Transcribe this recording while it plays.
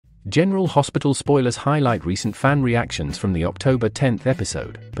General Hospital spoilers highlight recent fan reactions from the October 10th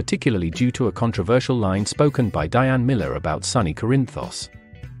episode, particularly due to a controversial line spoken by Diane Miller about Sonny Corinthos.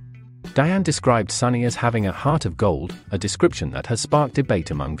 Diane described Sonny as having a heart of gold, a description that has sparked debate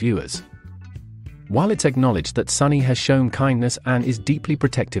among viewers. While it's acknowledged that Sonny has shown kindness and is deeply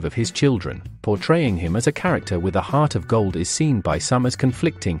protective of his children, portraying him as a character with a heart of gold is seen by some as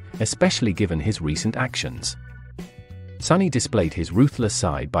conflicting, especially given his recent actions. Sonny displayed his ruthless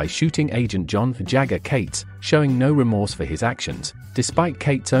side by shooting Agent John Jagger Cates, showing no remorse for his actions, despite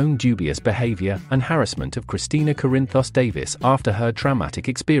Cates' own dubious behavior and harassment of Christina Corinthos Davis after her traumatic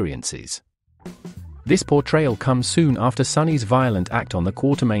experiences. This portrayal comes soon after Sonny's violent act on the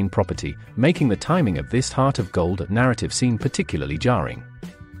Quatermain property, making the timing of this Heart of Gold narrative scene particularly jarring.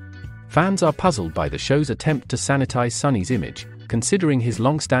 Fans are puzzled by the show's attempt to sanitize Sonny's image, considering his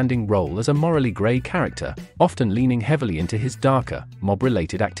long-standing role as a morally grey character, often leaning heavily into his darker,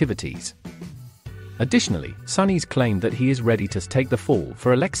 mob-related activities. Additionally, Sonny's claim that he is ready to take the fall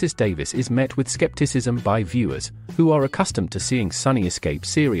for Alexis Davis is met with skepticism by viewers, who are accustomed to seeing Sonny escape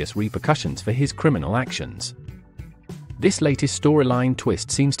serious repercussions for his criminal actions. This latest storyline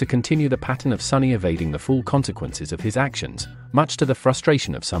twist seems to continue the pattern of Sonny evading the full consequences of his actions, much to the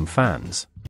frustration of some fans.